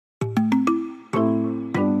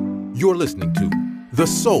You're listening to The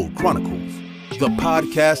Soul Chronicles, the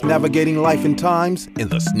podcast navigating life and times in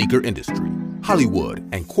the sneaker industry, Hollywood,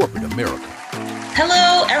 and corporate America.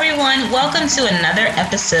 Hello, everyone. Welcome to another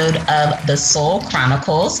episode of The Soul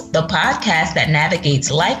Chronicles, the podcast that navigates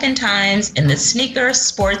life and times in the sneaker,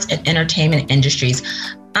 sports, and entertainment industries.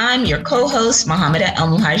 I'm your co-host, Mohammed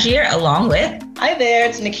El Muhajir, along with... Hi there,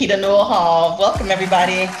 it's Nikita Newell Hall. Welcome,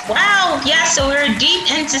 everybody. Wow. Yeah, so we're deep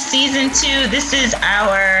into season 2. This is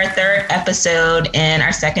our third episode in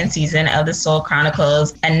our second season of The Soul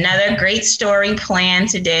Chronicles. Another great story planned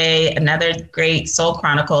today, another great Soul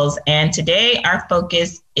Chronicles. And today our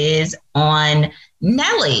focus is on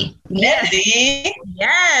Nelly. Yes.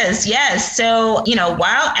 So,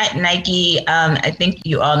 while at Nike, I think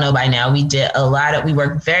you all know by now, we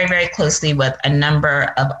work very, very closely with a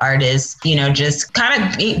number of artists, just kind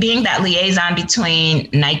of being that liaison between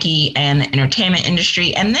Nike and the entertainment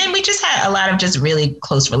industry. And then we just had a lot of just really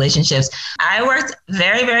close relationships. I worked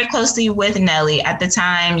very, very closely with Nelly. At the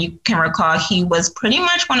time, you can recall, he was pretty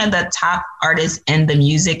much one of the top artists in the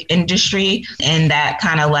music industry in that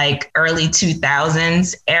kind of like early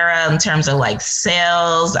 2000s era in terms of like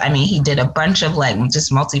sales. I mean, he did a bunch of like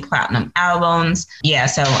just multi-platinum albums. Yeah,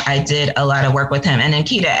 so I did a lot of work with him. And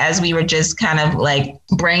Nikita, as we were just kind of like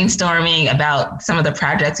brainstorming about some of the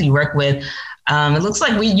projects we work with, it looks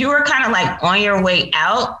like you were kind of like on your way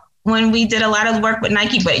out when we did a lot of work with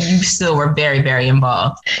Nike, but you still were very, very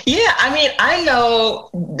involved. Yeah, I mean, I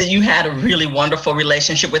know that you had a really wonderful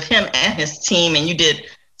relationship with him and his team, and you did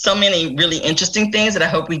so many really interesting things that I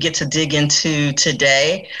hope we get to dig into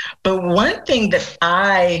today. But one thing that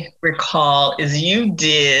I recall is you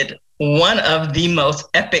did one of the most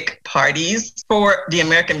epic parties for the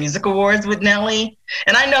American Music Awards with Nelly.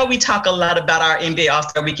 And I know we talk a lot about our NBA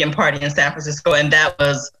All-Star Weekend party in San Francisco, and that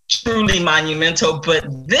was truly monumental. But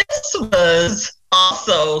this was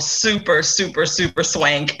also super, super, super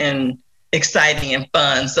swank and exciting and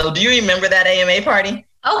fun. So do you remember that AMA party?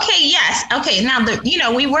 Okay, yes. Okay, now,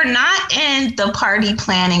 we were not in the party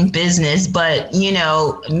planning business, but,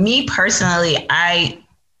 me personally, I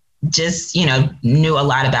just, knew a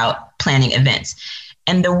lot about planning events.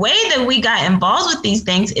 And the way that we got involved with these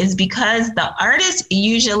things is because the artists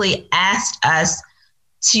usually asked us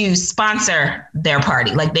to sponsor their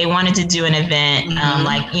party. Like they wanted to do an event,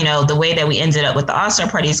 the way that we ended up with the All-Star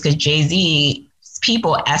party is because Jay-Z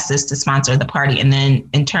people asked us to sponsor the party. And then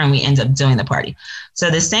in turn, we end up doing the party.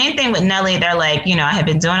 So the same thing with Nelly, they're like, I have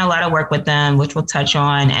been doing a lot of work with them, which we'll touch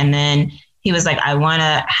on. And then he was like, I want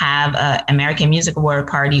to have an American Music Award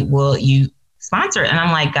party. Will you sponsor it? And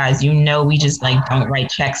I'm like, guys, we just like don't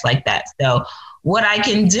write checks like that. So what I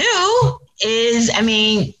can do is,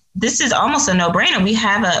 this is almost a no-brainer. We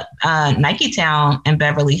have a Nike Town in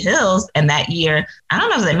Beverly Hills. And that year, I don't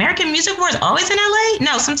know, is the American Music Awards always in LA?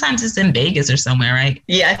 No, sometimes it's in Vegas or somewhere, right?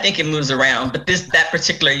 Yeah, I think it moves around. But that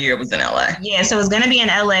particular year was in LA. Yeah, so it's going to be in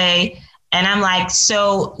LA. And I'm like,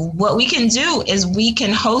 so what we can do is we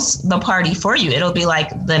can host the party for you. It'll be like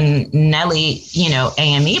the Nelly,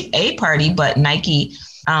 AMA party, but Nike,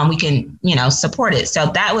 we can, support it. So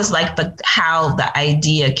that was like how the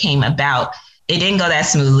idea came about. It didn't go that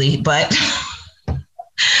smoothly, but no,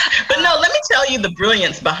 let me tell you the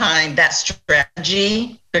brilliance behind that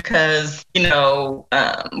strategy, because,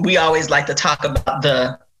 we always like to talk about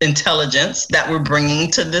the intelligence that we're bringing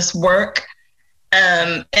to this work.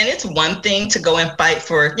 And it's one thing to go and fight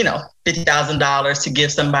for, $50,000 to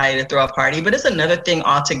give somebody to throw a party, but it's another thing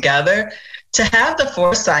altogether to have the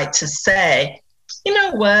foresight to say, you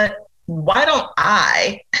know what, why don't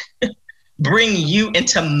I bring you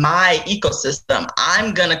into my ecosystem?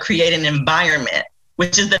 I'm going to create an environment,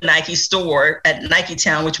 which is the Nike store at Nike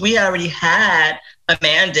Town, which we already had a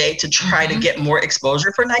mandate to try to get more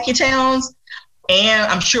exposure for Nike Towns.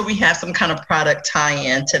 And I'm sure we have some kind of product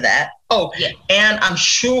tie-in to that. Oh, yeah. And I'm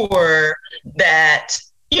sure that,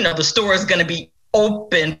 the store is going to be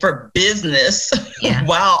open for business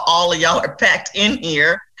while all of y'all are packed in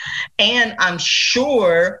here. And I'm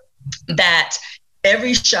sure that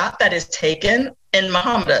every shot that is taken, and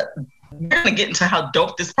Muhammad, we're going to get into how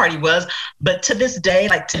dope this party was. But to this day,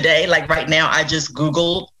 like today, like right now, I just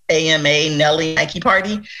Googled AMA Nelly Nike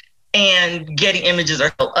party and Getty Images are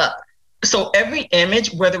still up. So every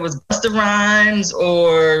image, whether it was Busta Rhymes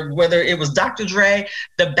or whether it was Dr. Dre,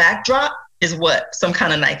 the backdrop is what? Some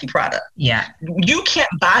kind of Nike product. Yeah. You can't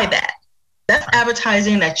buy that. That's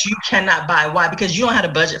advertising that you cannot buy. Why? Because you don't have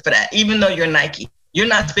a budget for that, even though you're Nike. You're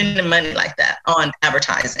not spending money like that on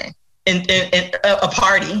advertising in a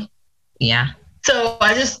party. Yeah. So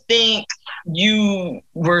I just think you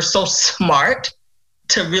were so smart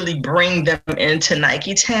to really bring them into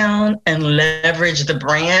Nike Town and leverage the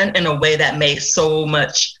brand in a way that made so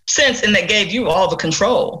much sense and that gave you all the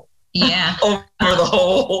control. Yeah. Over the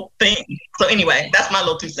whole thing. So anyway, that's my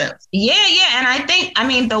little 2 cents. Yeah. And I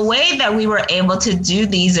think, the way that we were able to do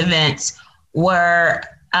these events were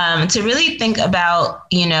to really think about,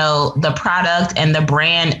 the product and the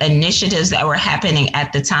brand initiatives that were happening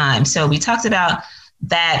at the time. So we talked about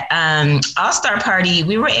that All-Star Party.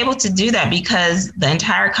 We were able to do that because the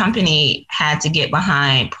entire company had to get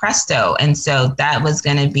behind Presto. And so that was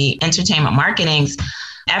going to be entertainment marketing's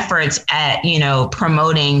efforts at,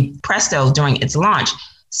 promoting Presto during its launch.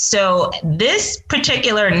 So this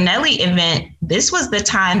particular Nelly event, this was the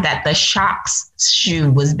time that the Shocks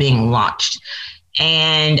shoe was being launched.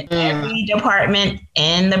 And every department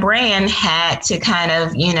in the brand had to kind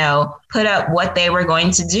of, put up what they were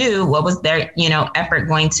going to do. What was their, effort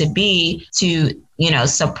going to be to,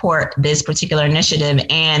 support this particular initiative.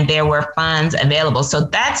 And there were funds available. So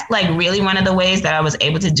that's like really one of the ways that I was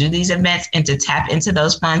able to do these events and to tap into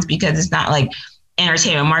those funds, because it's not like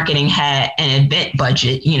entertainment marketing had an event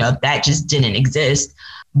budget, that just didn't exist.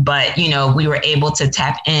 But, we were able to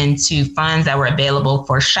tap into funds that were available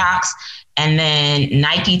for Shocks. And then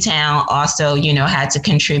Nike Town also, had to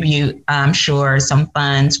contribute, I'm sure, some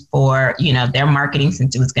funds for, their marketing,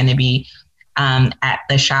 since it was going to be at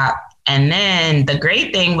the shop. And then the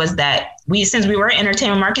great thing was that since we were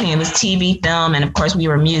entertainment marketing, it was TV, film, and of course we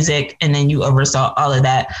were music, and then you oversaw all of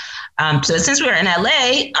that. So since we were in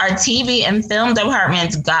LA, our TV and film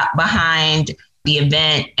departments got behind the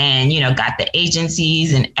event and, got the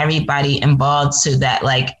agencies and everybody involved, so that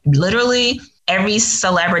like literally every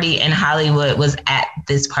celebrity in Hollywood was at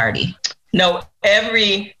this party. No,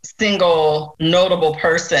 every single notable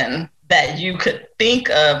person that you could think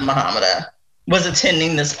of, Mohameda, was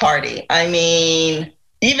attending this party. I mean,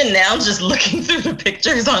 even now, just looking through the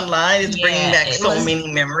pictures online, it's bringing back so many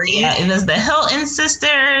memories. Yeah, it was the Hilton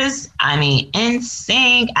sisters.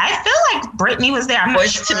 NSYNC. I feel like Britney was there.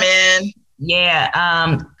 Boyz II Men.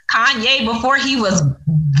 Yeah. Kanye, before he was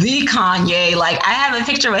the Kanye, like I have a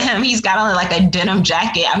picture with him. He's got on like a denim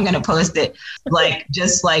jacket. I'm going to post it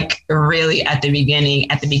just really at the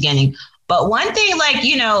beginning. But one thing,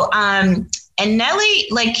 and Nelly,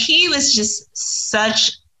 like he was just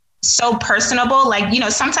so personable. Like,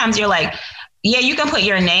 sometimes you're like, yeah, you can put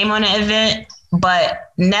your name on an event,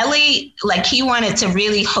 but Nelly, like he wanted to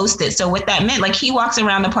really host it. So what that meant, like he walks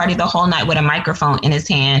around the party the whole night with a microphone in his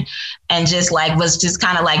hand and just like was just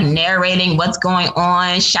kind of like narrating what's going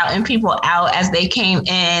on, shouting people out as they came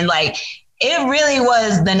in. Like it really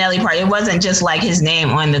was the Nelly party. It wasn't just like his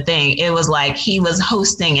name on the thing. It was like he was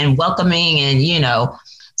hosting and welcoming and,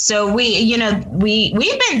 so we've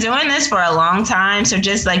been doing this for a long time. So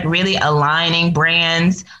just like really aligning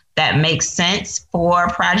brands that makes sense for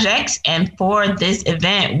projects. And for this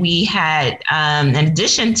event, we had, in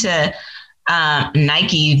addition to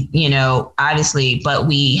Nike, obviously, but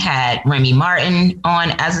we had Remy Martin on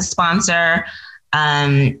as a sponsor.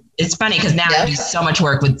 It's funny because now I do so much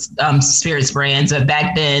work with spirits brands, but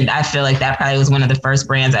back then I feel like that probably was one of the first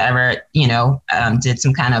brands I ever, did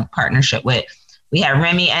some kind of partnership with. We had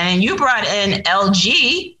Remy, and then you brought in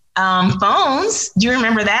LG phones. Do you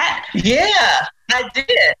remember that? Yeah, I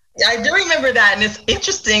did. I do remember that. And it's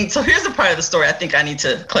interesting. So here's the part of the story I think I need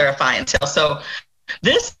to clarify and tell. So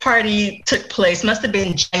this party took place, must have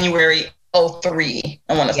been January 2003,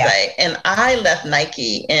 I want to say. And I left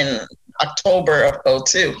Nike in October of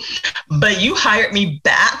 2002. But you hired me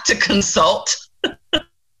back to consult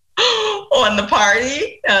on the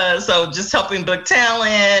party. So just helping book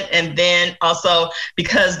talent. And then also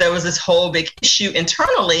because there was this whole big issue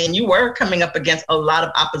internally and you were coming up against a lot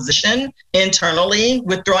of opposition internally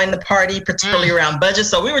with throwing the party, particularly around budget.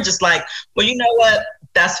 So we were just like, well, you know what?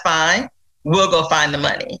 That's fine. We'll go find the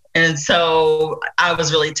money. And so I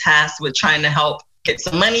was really tasked with trying to help get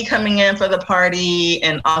some money coming in for the party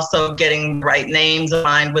and also getting the right names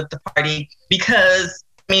aligned with the party. Because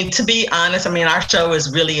to be honest, our show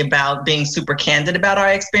is really about being super candid about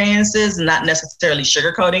our experiences, not necessarily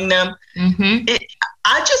sugarcoating them. Mm-hmm.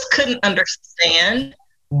 I just couldn't understand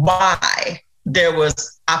why there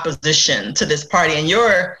was opposition to this party. And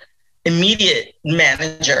your immediate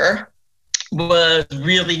manager was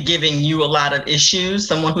really giving you a lot of issues,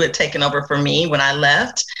 someone who had taken over for me when I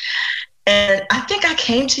left. And I think I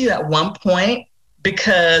came to you at one point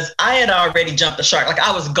because I had already jumped the shark. Like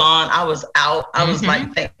I was gone, I was out. I was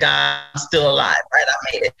like, thank God I'm still alive, right? I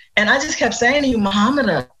made it. And I just kept saying to you,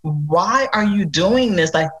 Mohameda, why are you doing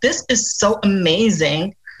this? Like, this is so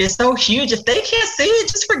amazing. It's so huge. If they can't see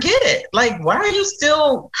it, just forget it. Like, why are you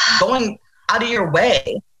still going out of your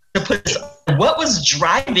way to put this What was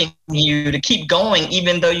driving you to keep going,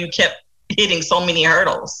 even though you kept hitting so many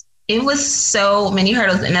hurdles? It was so many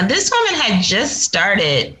hurdles. And now this woman had just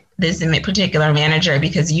started, this particular manager,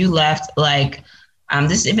 because you left like,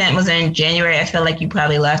 this event was in January. I feel like you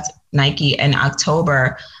probably left Nike in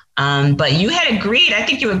October. But you had agreed, I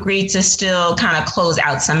think you agreed to still kind of close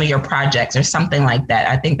out some of your projects or something like that.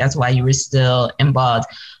 I think that's why you were still involved.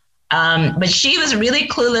 But she was really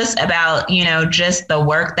clueless about, just the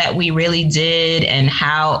work that we really did and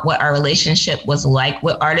what our relationship was like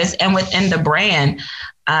with artists and within the brand.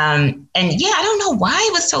 And yeah, I don't know why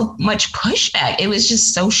it was so much pushback. It was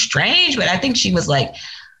just so strange. But I think she was like,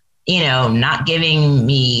 not giving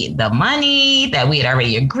me the money that we had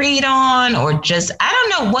already agreed on, or just, I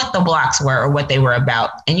don't know what the blocks were or what they were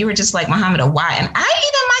about. And you were just like, Mohameda, why? And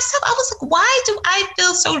I was like, why do I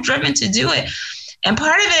feel so driven to do it? And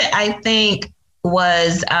part of it, I think,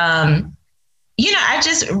 was, I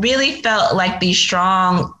just really felt like these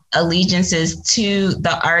strong allegiances to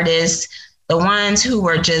the artists, the ones who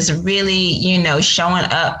were just really, showing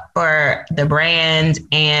up for the brand.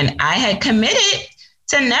 And I had committed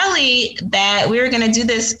to Nelly that we were going to do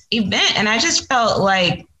this event. And I just felt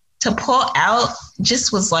like to pull out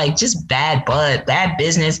just was like, just bad blood, bad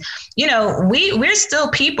business. We're still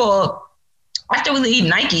people. After we leave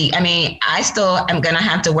Nike, I still am going to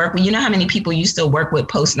have to work with, how many people you still work with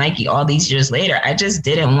post Nike all these years later. I just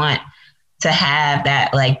didn't want to have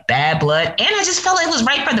that like bad blood. And I just felt like it was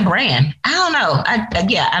right for the brand. I don't know.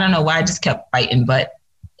 I don't know why I just kept fighting, but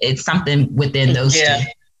it's something within those two.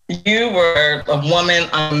 You were a woman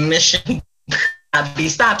on a mission to be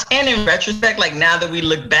stopped. And in retrospect, like now that we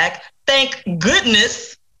look back, thank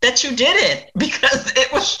goodness that you did it, because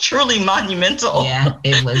it was truly monumental. Yeah,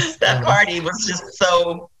 it was. That party was just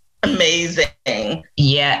so amazing.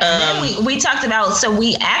 Yeah. We talked about, so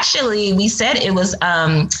we said it was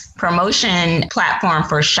promotion platform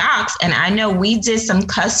for Shocks. And I know we did some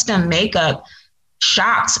custom makeup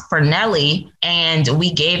Shocks for Nelly, and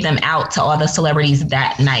we gave them out to all the celebrities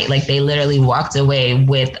that night. Like they literally walked away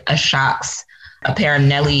with a pair of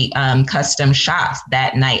Nelly custom Shocks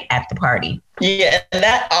that night at the party. Yeah, and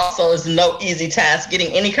that also is no easy task,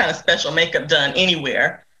 getting any kind of special makeup done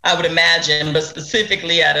anywhere, I would imagine, but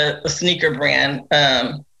specifically at a sneaker brand,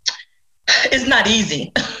 it's not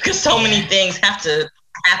easy because so many things have to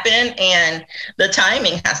happen and the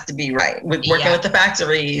timing has to be right with working with the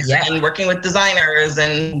factories and working with designers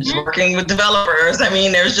and working with developers.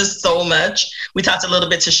 There's just so much. We talked a little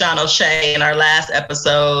bit to Sean O'Shea in our last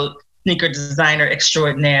episode, sneaker designer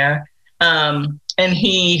extraordinaire. And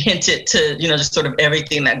he hinted to, just sort of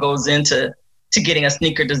everything that goes into getting a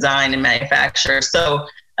sneaker design and manufacture. So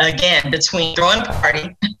again, between throwing a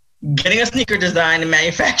party, getting a sneaker design and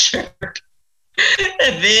manufactured,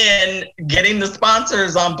 and then getting the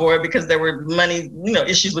sponsors on board because there were money,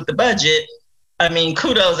 issues with the budget.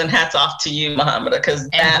 Kudos and hats off to you, Mohameda, because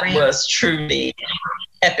that was truly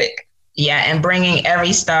epic. Yeah, and bringing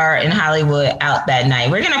every star in Hollywood out that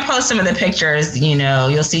night. We're going to post some of the pictures.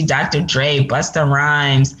 You'll see Dr. Dre, Busta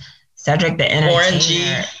Rhymes, Cedric the Entertainer.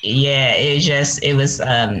 Orangey. Yeah, it was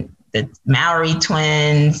the Mallory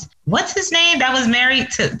twins. What's his name that was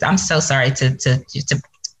married to? I'm so sorry to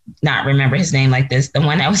not remember his name like this. The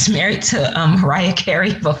one that was married to Mariah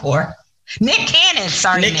Carey before. Nick Cannon.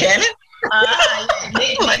 Sorry, Nick Cannon?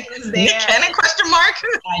 Nick was there. Nick Cannon, question mark?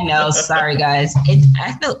 I know. Sorry, guys.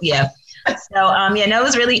 So, it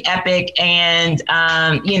was really epic. And,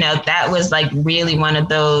 that was like really one of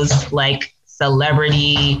those like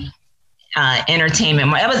celebrity entertainment.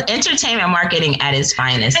 It was entertainment marketing at its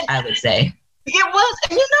finest, I would say. It was.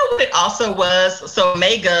 And you know what it also was? So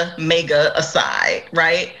mega aside,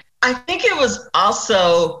 right? I think it was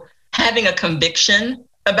also having a conviction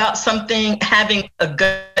about something, having a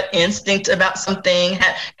gut instinct about something.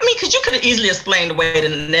 Because you could have easily explained away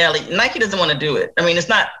to Nelly. Nike doesn't want to do it. It's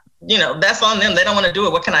not, that's on them. They don't want to do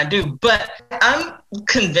it. What can I do? But I'm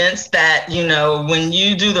convinced that, when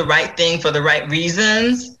you do the right thing for the right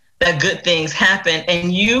reasons, that good things happen.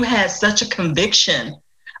 And you had such a conviction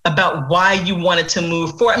about why you wanted to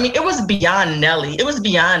move forward. It was beyond Nelly. It was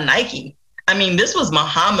beyond Nike. This was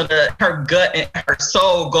Mohameda, her gut and her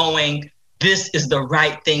soul going, this is the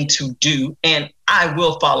right thing to do, and I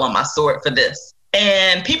will fall on my sword for this.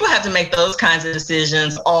 And people have to make those kinds of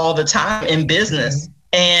decisions all the time in business.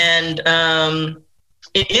 And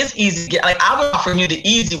it is easy. I would offer you the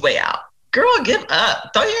easy way out. Girl, give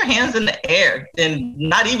up. Throw your hands in the air and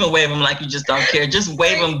not even wave them like you just don't care. Just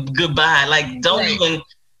wave them goodbye. Don't even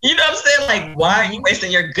You know what I'm saying? Like, why are you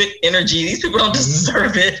wasting your good energy? These people don't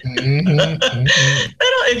deserve it.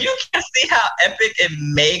 If you can't see how epic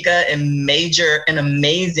and mega and major and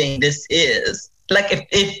amazing this is, like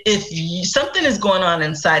if something is going on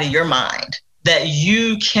inside of your mind that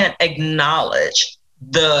you can't acknowledge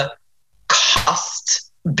the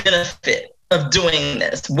cost benefit of doing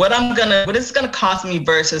this, what it's gonna cost me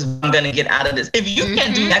versus what I'm gonna get out of this. If you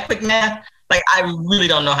can't do that quick math, like, I really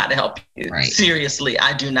don't know how to help you. Right. Seriously,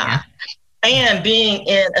 I do not. Yeah. And being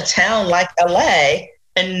in a town like LA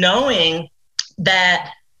and knowing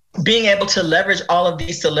that being able to leverage all of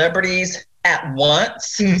these celebrities at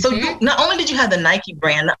once. So not only did you have the Nike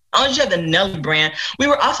brand, not only did you have the Nelly brand, we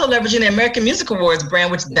were also leveraging the American Music Awards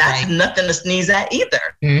brand, which that's nothing to sneeze at either.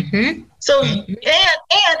 So, and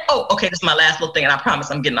okay, this is my last little thing, and I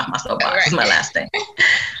promise I'm getting off my soapbox. This is my last thing.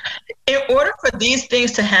 In order for these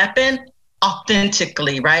things to happen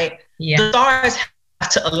authentically, right? Yeah. The stars have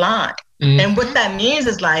to align. And what that means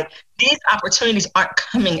is, like, these opportunities aren't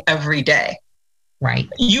coming every day. Right.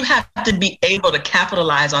 You have to be able to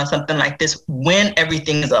capitalize on something like this when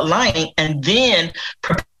everything is aligning, and then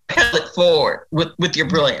propel it forward with your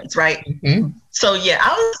brilliance, right? So yeah, I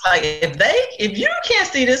was like, if you can't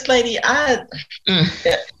see this lady,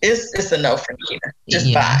 it's a no for me.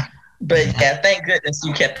 Just bye. But yeah, thank goodness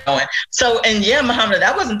you kept going. So, and yeah, Muhammad,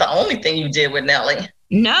 that wasn't the only thing you did with Nelly.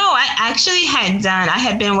 No, I actually I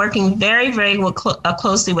had been working very, very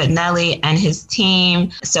closely with Nelly and his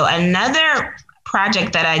team. So another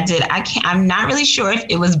project that I did, I'm not really sure if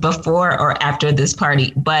it was before or after this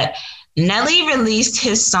party, but Nelly released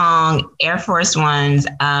his song Air Force Ones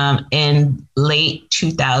in late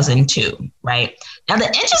 2002, right? Now the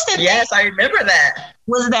interesting thing, I remember that,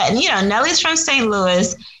 was that, Nelly's from St.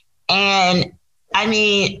 Louis, and I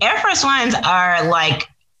mean, Air Force Ones are like,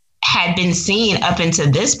 had been seen up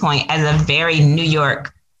until this point as a very New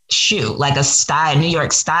York shoe, like a style, New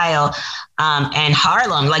York style, and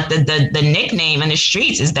Harlem, like the nickname in the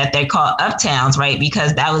streets is that they're called uptowns, right?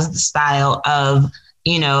 Because that was the style of,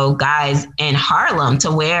 guys in Harlem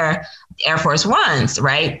to wear Air Force Ones,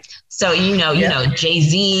 right? So,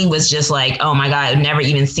 Jay-Z was just like, oh my God, I've never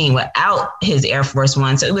even seen without his Air Force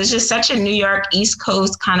Ones. So it was just such a New York East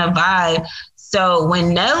Coast kind of vibe. So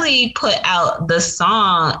when Nelly put out the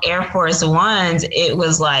song Air Force Ones, it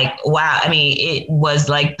was like, wow. I mean, it was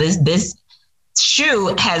like this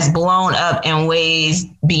shoe has blown up in ways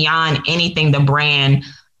beyond anything the brand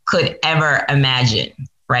could ever imagine.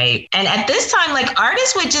 Right. And at this time, like,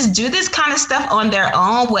 artists would just do this kind of stuff on their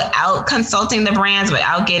own without consulting the brands,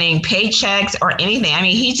 without getting paychecks or anything. I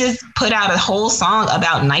mean, he just put out a whole song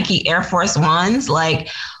about Nike Air Force Ones. Like,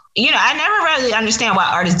 I never really understand why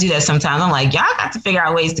artists do that sometimes. I'm like, y'all got to figure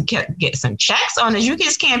out ways to get some checks on this. You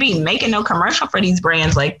just can't be making no commercial for these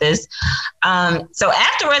brands like this. So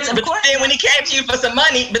afterwards, of course. Then when he came to you for some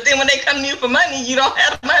money, but then when they come to you for money, you don't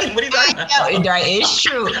have money. What are you talking about? Right, it's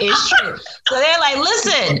true. It's true. So they're like,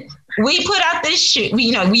 listen, we put out this shoe.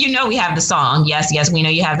 We have the song. Yes, we know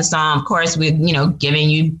you have the song. Of course, we're, giving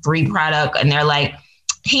you free product. And they're like,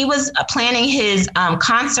 he was planning his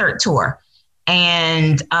concert tour.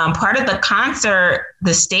 And part of the concert,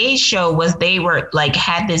 the stage show, was they were like,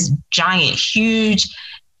 had this giant, huge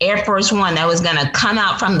Air Force One that was going to come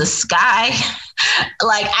out from the sky,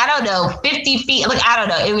 like, I don't know, 50 feet. Like, I don't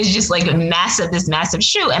know. It was just like this massive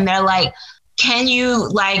shoe. And they're like, can you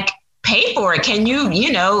like pay for it? Can you,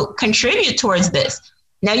 contribute towards this?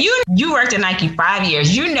 Now, you worked at Nike 5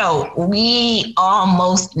 years. We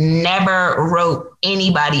almost never wrote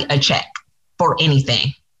anybody a check for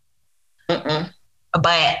anything.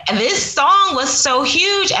 But this song was so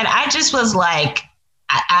huge, and I just was like,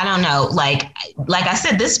 I don't know, like I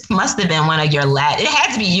said, this must have been one of your last. It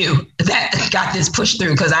had to be you that got this pushed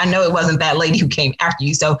through, because I know it wasn't that lady who came after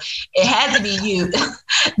you. So it had to be you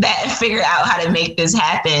that figured out how to make this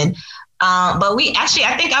happen. But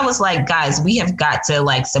I think I was like, guys, we have got to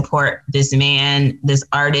like support this man, this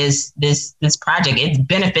artist, this project. It's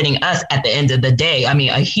benefiting us at the end of the day. I mean,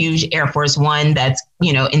 a huge Air Force One that's,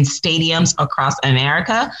 in stadiums across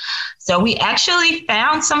America. So we actually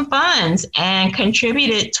found some funds and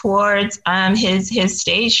contributed towards his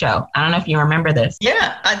stage show. I don't know if you remember this.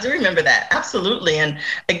 Yeah, I do remember that. Absolutely. And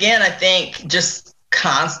again, I think just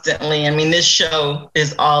constantly, this show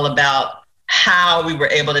is all about how we were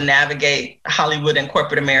able to navigate Hollywood and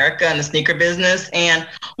corporate America and the sneaker business. And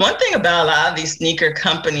one thing about a lot of these sneaker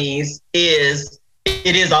companies is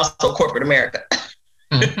it is also corporate America.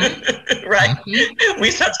 Right?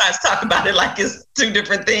 We sometimes talk about it like it's two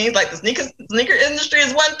different things. Like the sneaker industry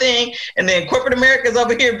is one thing, and then corporate America is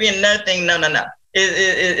over here being another thing. No.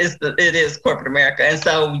 It is corporate America. And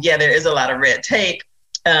so, yeah, there is a lot of red tape.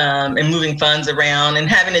 and moving funds around and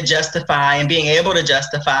having to justify and being able to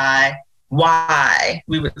justify why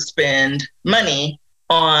we would spend money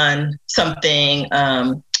on something,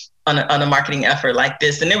 on a marketing effort like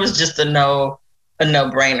this. And it was just a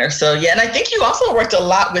no-brainer. So yeah, and I think you also worked a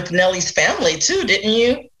lot with Nelly's family too, didn't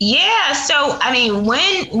you? Yeah. So I mean,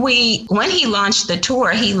 when he launched the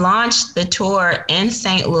tour in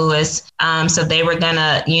St. Louis. So they were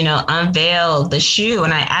gonna, unveil the shoe,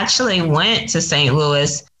 and I actually went to St.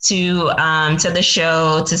 Louis to the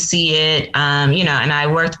show to see it. And I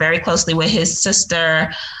worked very closely with his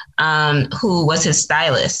sister, who was his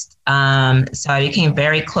stylist. So I became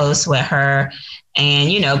very close with her.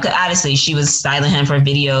 And, obviously she was styling him for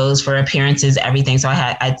videos, for appearances, everything. So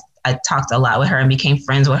I talked a lot with her and became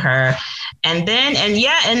friends with her. And then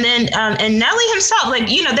Nelly himself, like,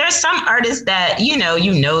 there's some artists that,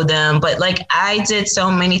 them, but like I did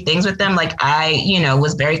so many things with them. Like I,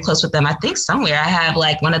 was very close with them. I think somewhere I have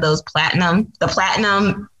like one of those platinum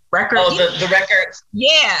record. Oh, the records.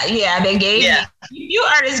 Yeah. They gave me, a few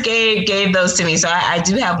artists gave those to me. So I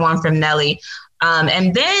do have one from Nelly.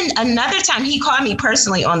 And then another time he called me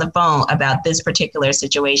personally on the phone about this particular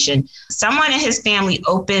situation. Someone in his family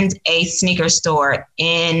opened a sneaker store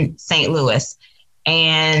in St. Louis.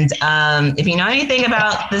 And if you know anything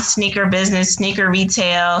about the sneaker business, sneaker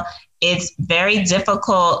retail, it's very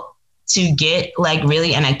difficult to get like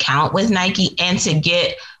really an account with Nike and to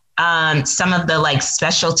get some of the like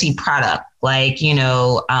specialty product, like,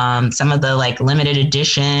 some of the like limited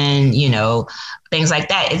edition, things like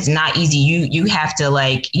that. It's not easy. You have to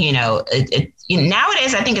like,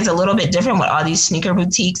 nowadays I think it's a little bit different with all these sneaker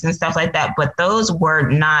boutiques and stuff like that, but those were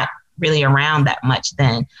not really around that much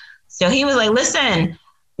then. So he was like, listen,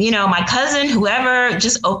 my cousin, whoever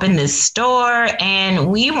just opened this store and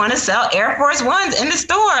we want to sell Air Force Ones in the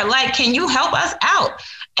store. Like, can you help us out?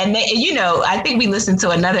 And they, I think we listened to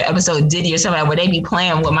another episode, Diddy or somebody, where they be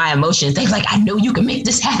playing with my emotions. They're like, I know you can make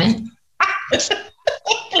this happen.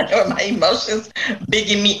 My emotions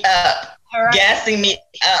bigging me up, right. Gassing me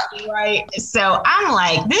up. Right. So I'm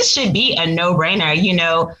like, this should be a no-brainer,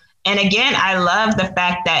 And again, I love the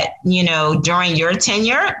fact that, during your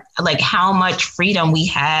tenure, like how much freedom we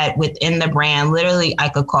had within the brand. Literally, I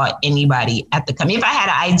could call anybody at the company. If I had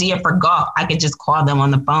an idea for golf, I could just call them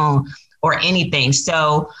on the phone or anything.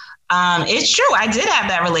 So it's true. I did have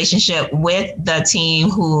that relationship with the team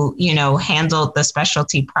who, handled the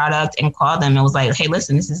specialty product and called them and was like, hey,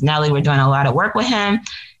 listen, this is Nelly. We're doing a lot of work with him.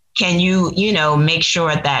 Can you, make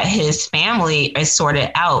sure that his family is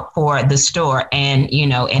sorted out for the store? And,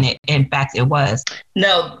 in fact, it was.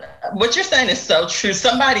 No, what you're saying is so true.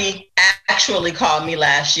 Somebody actually called me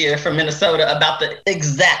last year from Minnesota about the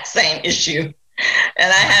exact same issue.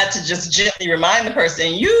 And I had to just gently remind the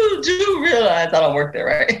person, you do realize I don't work there,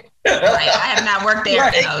 right? Right. I have not worked there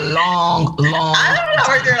in a long I have not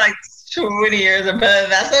worked there like 20 years, but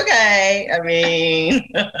that's okay. I mean,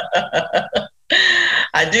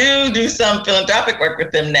 I do some philanthropic work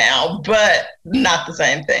with them now, but not the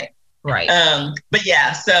same thing. Right. But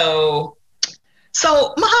yeah, so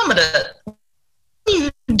Muhammad, you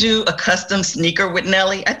do a custom sneaker with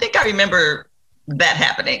Nelly? I think I remember that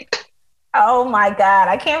happening. Oh my God.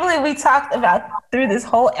 I can't believe we talked about through this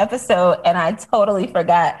whole episode and I totally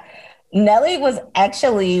forgot. Nelly was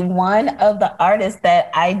actually one of the artists that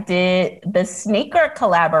I did the sneaker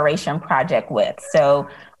collaboration project with. So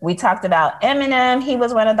we talked about Eminem. He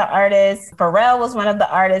was one of the artists. Pharrell was one of the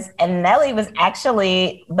artists. And Nelly was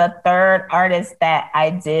actually the third artist that I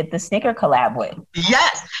did the sneaker collab with.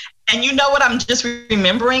 Yes. And you know what I'm just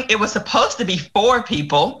remembering? It was supposed to be 4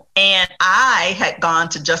 people. And I had gone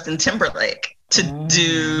to Justin Timberlake to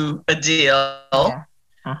do a deal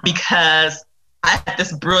because I had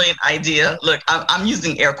this brilliant idea. Look, I'm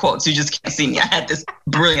using air quotes. You just can't see me. I had this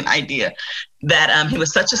brilliant idea that he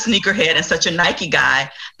was such a sneakerhead and such a Nike guy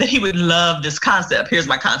that he would love this concept. Here's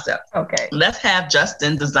my concept. Okay. Let's have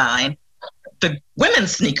Justin design the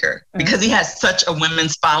women's sneaker because he has such a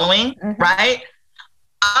women's following, right?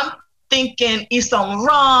 I'm thinking Yves Saint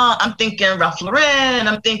Laurent, I'm thinking Ralph Lauren,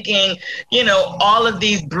 I'm thinking, all of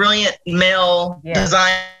these brilliant male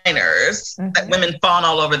designers that women fawn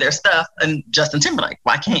all over their stuff, and Justin Timberlake,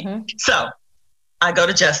 why can't? So I go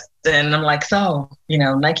to Justin and I'm like,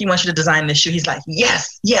 Nike wants you to design this shoe. He's like,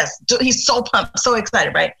 yes. He's so pumped, so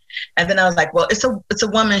excited, right? And then I was like, well, it's a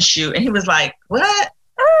woman's shoe. And he was like, what?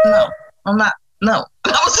 No, I'm not, no. I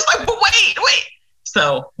was just like, but wait.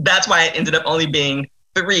 So that's why it ended up only being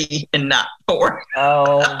 3 and not 4.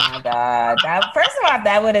 Oh my God. First of all,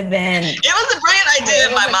 that would have been... It was a brilliant idea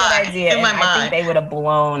in my mind. I think they would have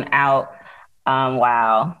blown out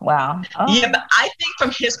Wow. Wow. Oh. Yeah, but I think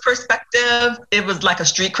from his perspective, it was like a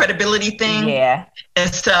street credibility thing. Yeah.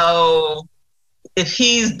 And so if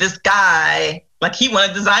he's this guy, like he want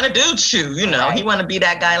to design a dude's shoe, you know, he want to be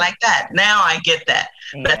that guy like that. Now I get that.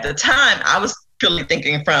 Yeah. But at the time, I was purely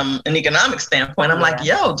thinking from an economic standpoint. I'm like,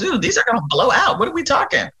 yo, dude, these are going to blow out. What are we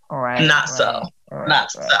talking? Right. Not so.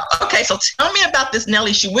 Okay, so tell me about this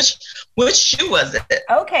Nelly shoe. Which shoe was it?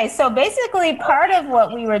 Okay, so basically part of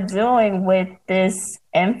what we were doing with this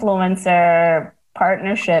influencer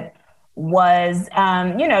partnership was,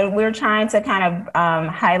 we were trying to kind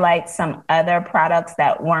of highlight some other products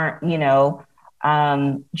that weren't,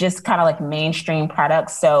 just kind of like mainstream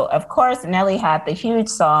products. So of course, Nelly had the huge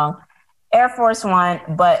song, Air Force One,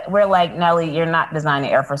 but we're like, Nelly, you're not designing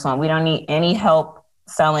Air Force One. We don't need any help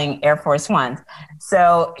selling Air Force Ones.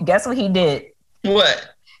 So guess what he did? What?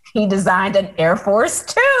 He designed an Air Force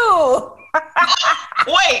Two.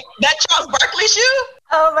 Wait, that Charles Barkley shoe?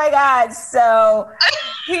 Oh my God. So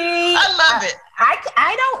I love it.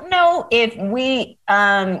 I don't know if we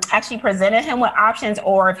actually presented him with options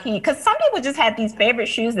or if because some people just had these favorite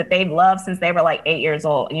shoes that they've loved since they were like 8 years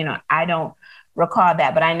old. I don't recall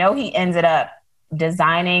that, but I know he ended up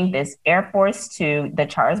designing this Air Force Two, the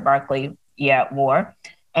Charles Barkley wore.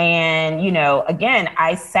 And, again,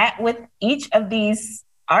 I sat with each of these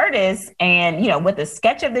artists and, with a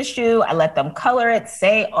sketch of the shoe, I let them color it,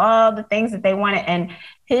 say all the things that they wanted. And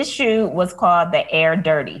his shoe was called the Air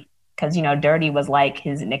Dirty because, Dirty was like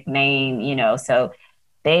his nickname, so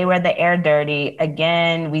they were the Air Dirty.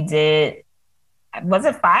 Again, we did, was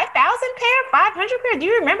it 5,000 pair, 500 pair? Do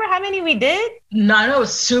you remember how many we did? No, I know it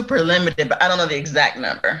was super limited, but I don't know the exact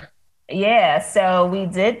number. Yeah, so we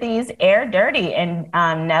did these Air Dirty, and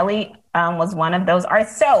Nelly was one of those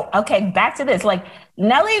artists. So, okay, back to this. Like,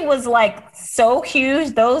 Nelly was like so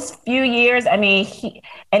huge those few years. I mean,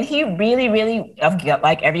 he really, really,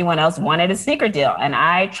 like everyone else, wanted a sneaker deal. And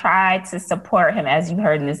I tried to support him, as you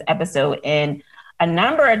heard in this episode, in a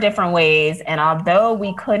number of different ways. And although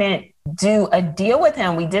we couldn't do a deal with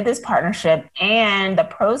him, we did this partnership, and the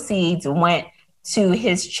proceeds went to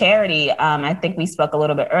his charity. I think we spoke a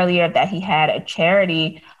little bit earlier that he had a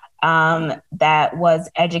charity that was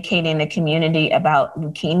educating the community about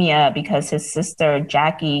leukemia because his sister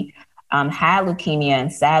Jackie had leukemia,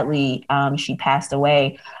 and sadly she passed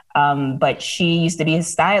away. But she used to be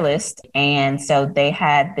his stylist. And so they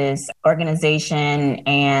had this organization,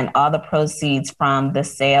 and all the proceeds from the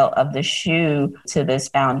sale of the shoe to this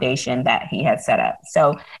foundation that he had set up.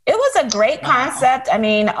 So it was a great concept. I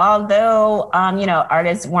mean, although,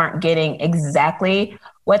 artists weren't getting exactly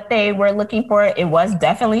what they were looking for, it was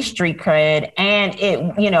definitely street cred, and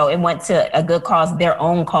it went to a good cause, their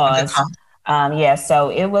own cause.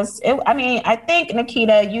 So I think,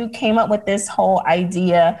 Nikita, you came up with this whole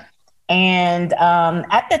idea. And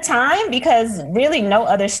at the time, because really no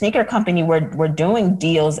other sneaker company were doing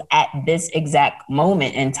deals at this exact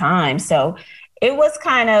moment in time. So it was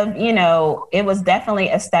kind of, it was definitely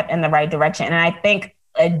a step in the right direction. And I think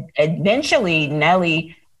eventually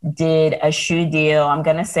Nelly did a shoe deal. I'm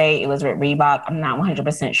going to say it was with Reebok. I'm not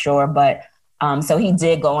 100% sure, but so he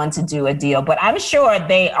did go on to do a deal. But I'm sure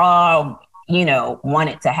they all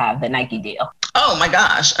wanted to have the Nike deal. Oh my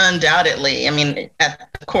gosh, undoubtedly. I mean,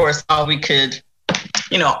 of course, all we could,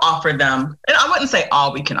 offer them, and I wouldn't say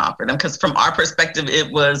all we can offer them, because from our perspective,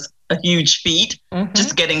 it was a huge feat,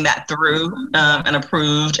 just getting that through and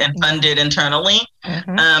approved and funded internally.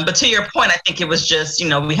 But to your point, I think it was just,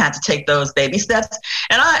 we had to take those baby steps.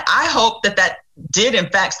 And I hope that did in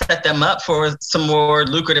fact set them up for some more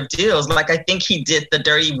lucrative deals. Like I think he did the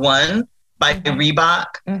Dirty One by Reebok.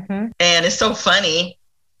 And it's so funny.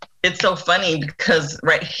 It's so funny because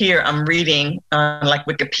right here I'm reading like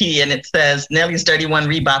Wikipedia, and it says Nelly's Dirty One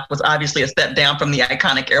Reebok was obviously a step down from the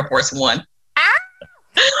iconic Air Force One.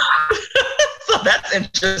 So that's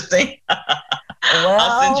interesting. Well,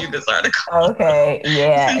 I'll send you this article. Okay,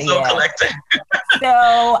 yeah. Collecting.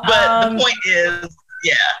 So, but the point is,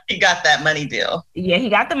 he got that money deal. Yeah, he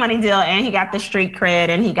got the money deal, and he got the street cred,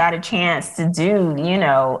 and he got a chance to do,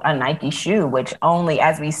 a Nike shoe, which only,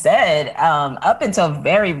 as we said, up until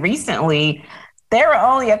very recently, there were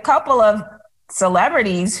only a couple of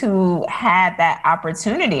celebrities who had that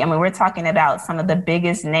opportunity. I mean, we're talking about some of the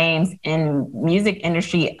biggest names in music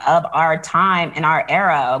industry of our time, in our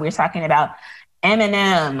era. We're talking about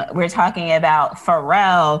Eminem. We're talking about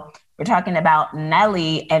Pharrell. We're talking about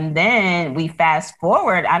Nelly. And then we fast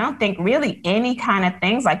forward. I don't think really any kind of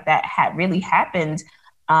things like that had really happened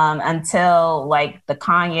until like the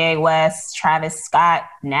Kanye West, Travis Scott,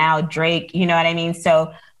 now Drake, you know what I mean?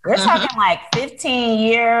 So we're talking like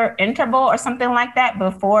 15-year interval or something like that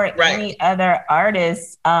before any other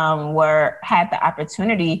artists had the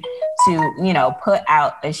opportunity to, you know, put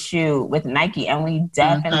out a shoe with Nike. And we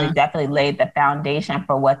definitely laid the foundation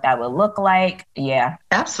for what that would look like. Yeah.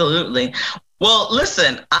 Absolutely. Well,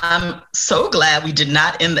 listen, I'm so glad we did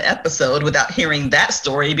not end the episode without hearing that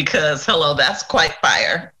story because, hello, that's quite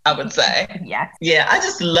fire, I would say. Yes. Yeah, I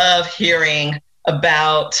just love hearing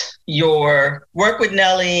about your work with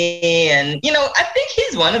Nelly. And, you know, I think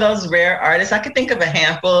he's one of those rare artists. I could think of a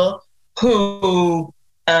handful who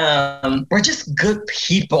were just good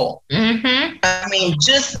people. Mm-hmm. I mean,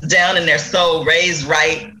 just down in their soul, raised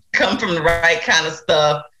right, come from the right kind of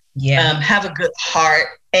stuff, have a good heart.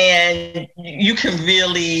 And you can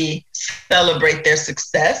really celebrate their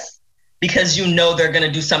success because you know they're going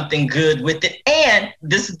to do something good with it. And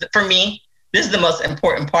this is, for me, this is the most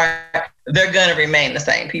important part. They're going to remain the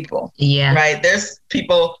same people. Yeah. Right? There's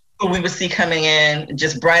people who we would see coming in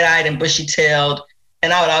just bright-eyed and bushy-tailed,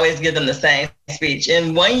 and I would always give them the same speech.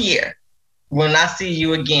 In 1 year, when I see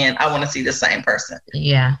you again, I want to see the same person.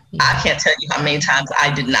 Yeah. I can't tell you how many times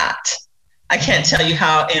I did not. I can't tell you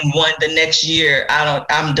how in the next year,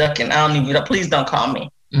 I'm ducking. I don't even, please don't call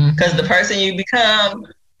me. Because the person you become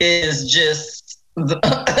is just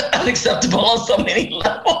unacceptable on so many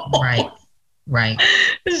levels. Right.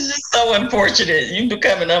 It's just so unfortunate. You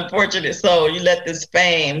become an unfortunate soul. You let this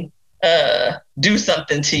fame do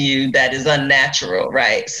something to you that is unnatural,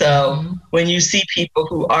 right? So when you see people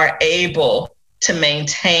who are able to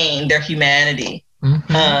maintain their humanity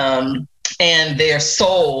and their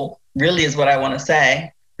soul, really is what I want to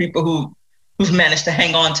say. People who've managed to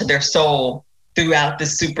hang on to their soul throughout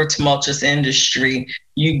this super tumultuous industry,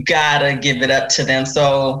 you gotta give it up to them.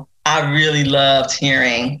 So I really loved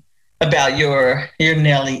hearing about your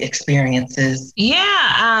Nelly experiences. Yeah,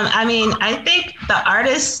 I mean, I think the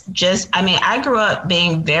artists I grew up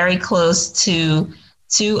being very close to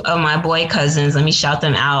two of my boy cousins. Let me shout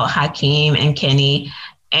them out, Hakeem and Kenny.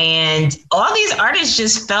 And all these artists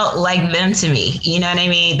just felt like them to me. You know what I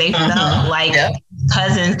mean? They felt like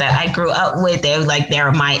cousins that I grew up with. They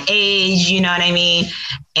were my age, you know what I mean?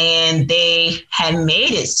 And they had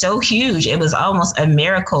made it so huge. It was almost a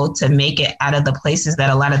miracle to make it out of the places that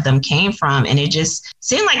a lot of them came from. And it just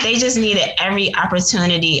seemed like they just needed every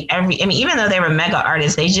opportunity, even though they were mega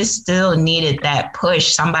artists, they just still needed that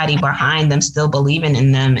push, somebody behind them still believing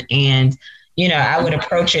in them. And you know, I would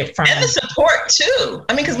approach it from... And the support, too.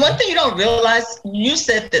 I mean, because one thing you don't realize, you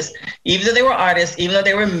said this, even though they were artists, even though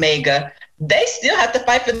they were mega, they still have to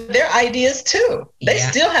fight for their ideas, too. They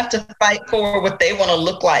still have to fight for what they want to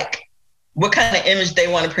look like, what kind of image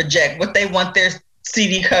they want to project, what they want their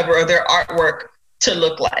CD cover or their artwork to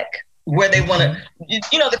look like, where they want to,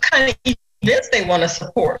 you know, the kind of events they want to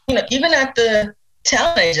support. You know, even at the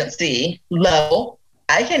talent agency level,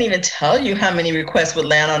 I can't even tell you how many requests would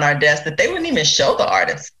land on our desk that they wouldn't even show the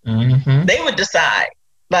artist. They would decide,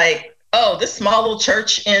 like, oh, this small little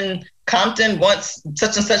church in Compton wants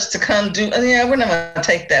such and such to come do. Yeah, we're not going to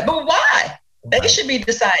take that. But why? They should be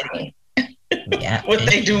deciding what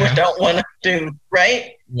they do and don't want to do,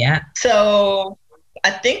 right? Yeah. So I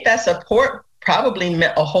think that support probably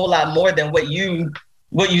meant a whole lot more than what you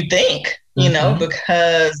think, you know,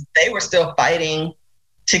 because they were still fighting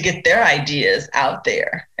to get their ideas out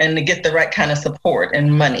there and to get the right kind of support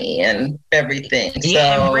and money and everything.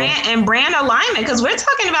 Yeah, so, and brand alignment, because we're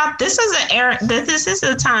talking about this is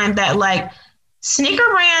a time that like sneaker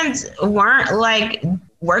brands weren't like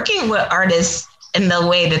working with artists in the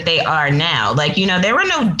way that they are now. Like, you know, there were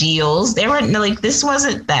no deals. There were no, like, this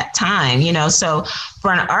wasn't that time, you know? So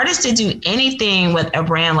for an artist to do anything with a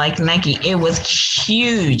brand like Nike, it was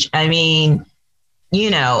huge. I mean, you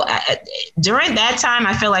know, during that time,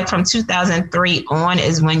 I feel like from 2003 on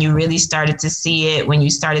is when you really started to see it, when you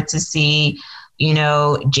started to see, you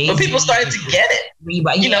know, Jay-Z. Well, people started to get it.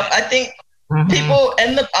 You know, I think people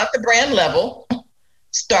at the brand level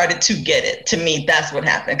started to get it. To me, that's what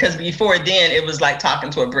happened. Because before then, it was like talking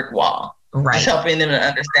to a brick wall. Right. Just helping them to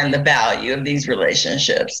understand the value of these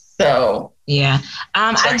relationships. So yeah,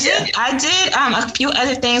 I did a few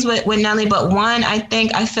other things with Nelly, but one,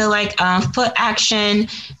 I feel like Foot Action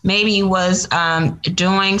maybe was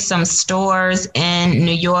doing some stores in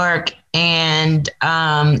New York and,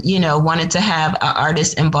 you know, wanted to have an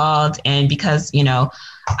artist involved. And because, you know,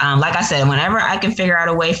 like I said, whenever I can figure out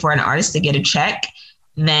a way for an artist to get a check,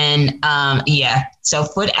 then so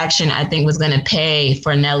Foot Action I think was going to pay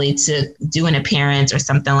for Nelly to do an appearance or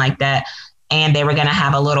something like that, and they were going to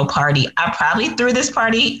have a little party. I probably threw this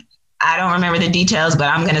party. I don't remember the details, but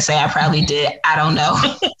I'm going to say I probably did. I don't know.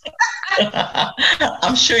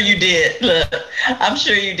 I'm sure you did. Look, I'm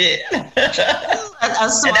sure you did. And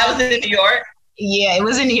that was in New York? Yeah, it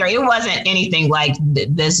was in New York. It wasn't anything like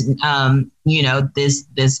this,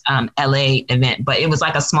 this LA event, but it was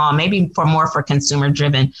like a small, maybe for consumer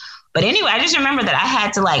driven. But anyway, I just remember that I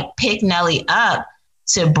had to like pick Nelly up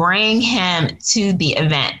to bring him to the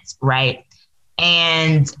event, right?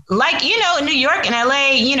 And like, in New York and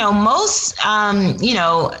LA, most,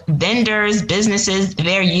 vendors, businesses,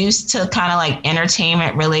 they're used to kind of like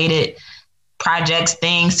entertainment related projects,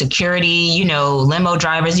 things, security, limo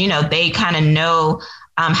drivers, they kind of know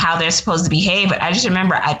how they're supposed to behave. But I just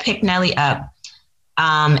remember I picked Nelly up.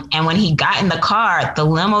 And when he got in the car, the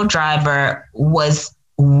limo driver was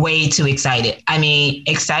way too excited. I mean,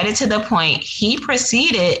 excited to the point he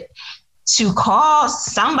proceeded to call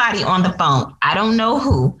somebody on the phone, I don't know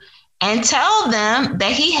who, and tell them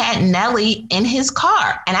that he had Nelly in his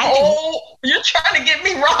car. And I think, you're trying to get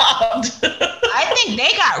me robbed. I think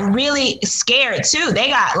they got really scared too. They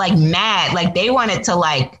got like mad, like they wanted to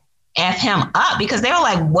like F him up because they were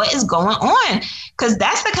like, what is going on? Because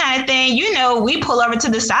that's the kind of thing, we pull over to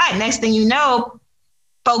the side. Next thing you know,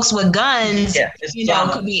 folks with guns,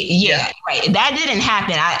 could be, right. That didn't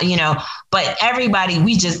happen. But everybody,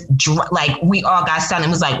 we all got silent.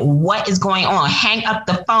 It was like, what is going on? Hang up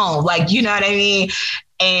the phone. Like, you know what I mean?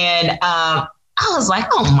 And I was like,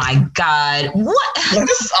 oh my God, what?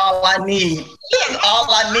 This is all I need. This is all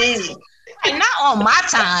I need. And not on my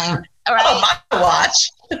time. Right? On my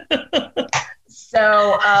watch.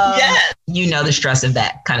 So, yes. The stress of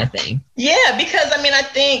that kind of thing. Yeah, because I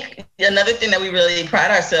think another thing that we really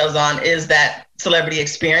pride ourselves on is that celebrity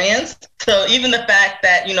experience. So even the fact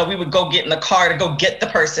that, we would go get in the car to go get the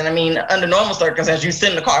person. I mean, under normal circumstances, you sit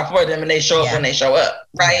in the car for them and they show up when they show up,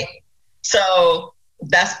 right? Yeah. So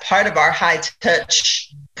that's part of our high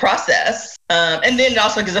touch process. And then it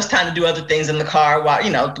also gives us time to do other things in the car while,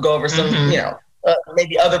 to go over some,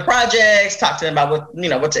 maybe other projects, talk to them about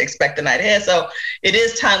what to expect the night ahead. So it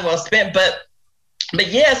is time well spent, but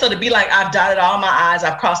yeah, so to be like, I've dotted all my I's,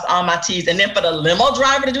 I've crossed all my T's, and then for the limo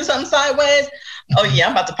driver to do something sideways, oh yeah,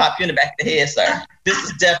 I'm about to pop you in the back of the head, sir. This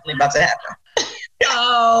is definitely about to happen.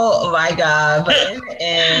 Oh my God.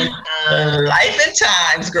 And life and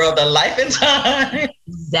times, girl, the life and time.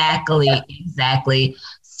 Exactly.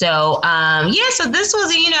 So, so this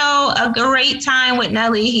was, a great time with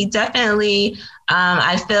Nelly. He definitely,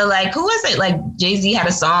 I feel like, who was it? Like Jay-Z had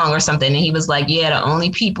a song or something. And he was like, yeah, the only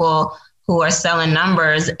people who are selling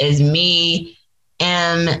numbers is me,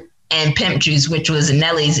 and Pimp Juice, which was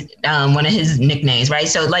Nelly's, one of his nicknames, right?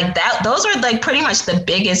 So like that, those are like pretty much the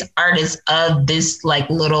biggest artists of this like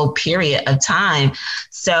little period of time.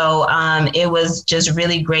 So it was just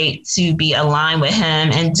really great to be aligned with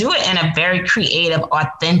him and do it in a very creative,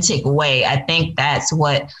 authentic way. I think that's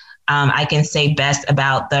what I can say best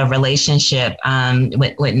about the relationship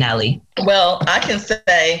with Nelly. Well, I can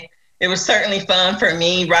say it was certainly fun for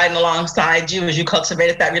me riding alongside you as you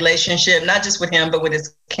cultivated that relationship, not just with him, but with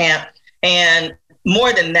his camp. And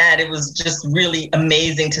more than that, it was just really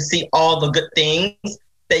amazing to see all the good things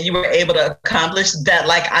that you were able to accomplish that,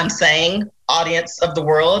 like I'm saying, audience of the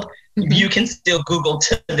world, you can still Google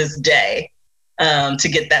to this day to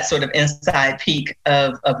get that sort of inside peek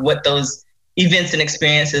of what those events and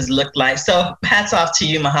experiences looked like. So hats off to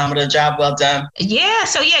you, Muhammad. A job well done. Yeah.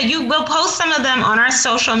 So you will post some of them on our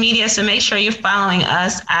social media. So make sure you're following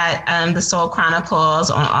us at the Soul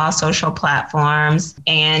Chronicles on all social platforms.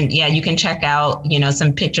 And you can check out,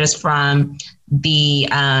 some pictures from the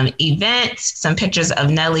event, some pictures of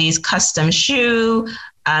Nelly's custom shoe,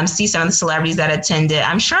 see some of the celebrities that attended.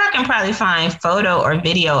 I'm sure I can probably find photo or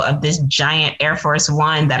video of this giant Air Force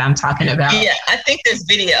One that I'm talking about. Yeah, I think there's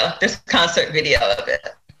concert video of it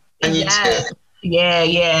on YouTube.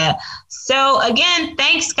 Yeah. So again,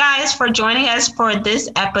 thanks guys for joining us for this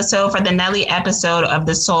episode, for the Nelly episode of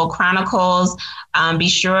the Soul Chronicles. Be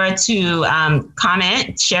sure to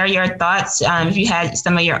comment, share your thoughts. If you had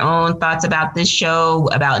some of your own thoughts about this show,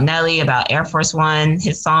 about Nelly, about Air Force One,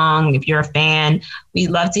 his song, if you're a fan, we'd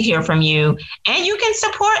love to hear from you. And you can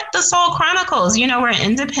support the Soul Chronicles. We're an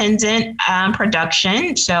independent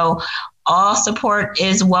production. So all support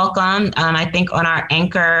is welcome. I think on our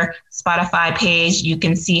Anchor Spotify page, you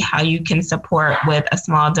can see how you can support with a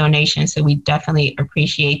small donation. So we definitely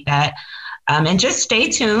appreciate that. And just stay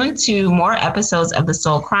tuned to more episodes of the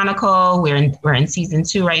Soul Chronicle. We're in season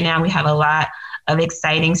 2 right now. We have a lot of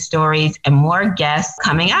exciting stories and more guests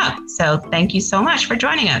coming up. So thank you so much for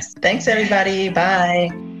joining us. Thanks, everybody.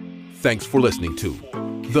 Bye. Thanks for listening to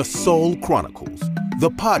The Soul Chronicles, the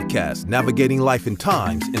podcast navigating life and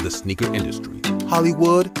times in the sneaker industry,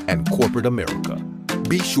 Hollywood, and corporate America.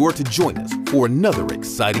 Be sure to join us for another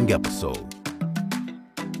exciting episode.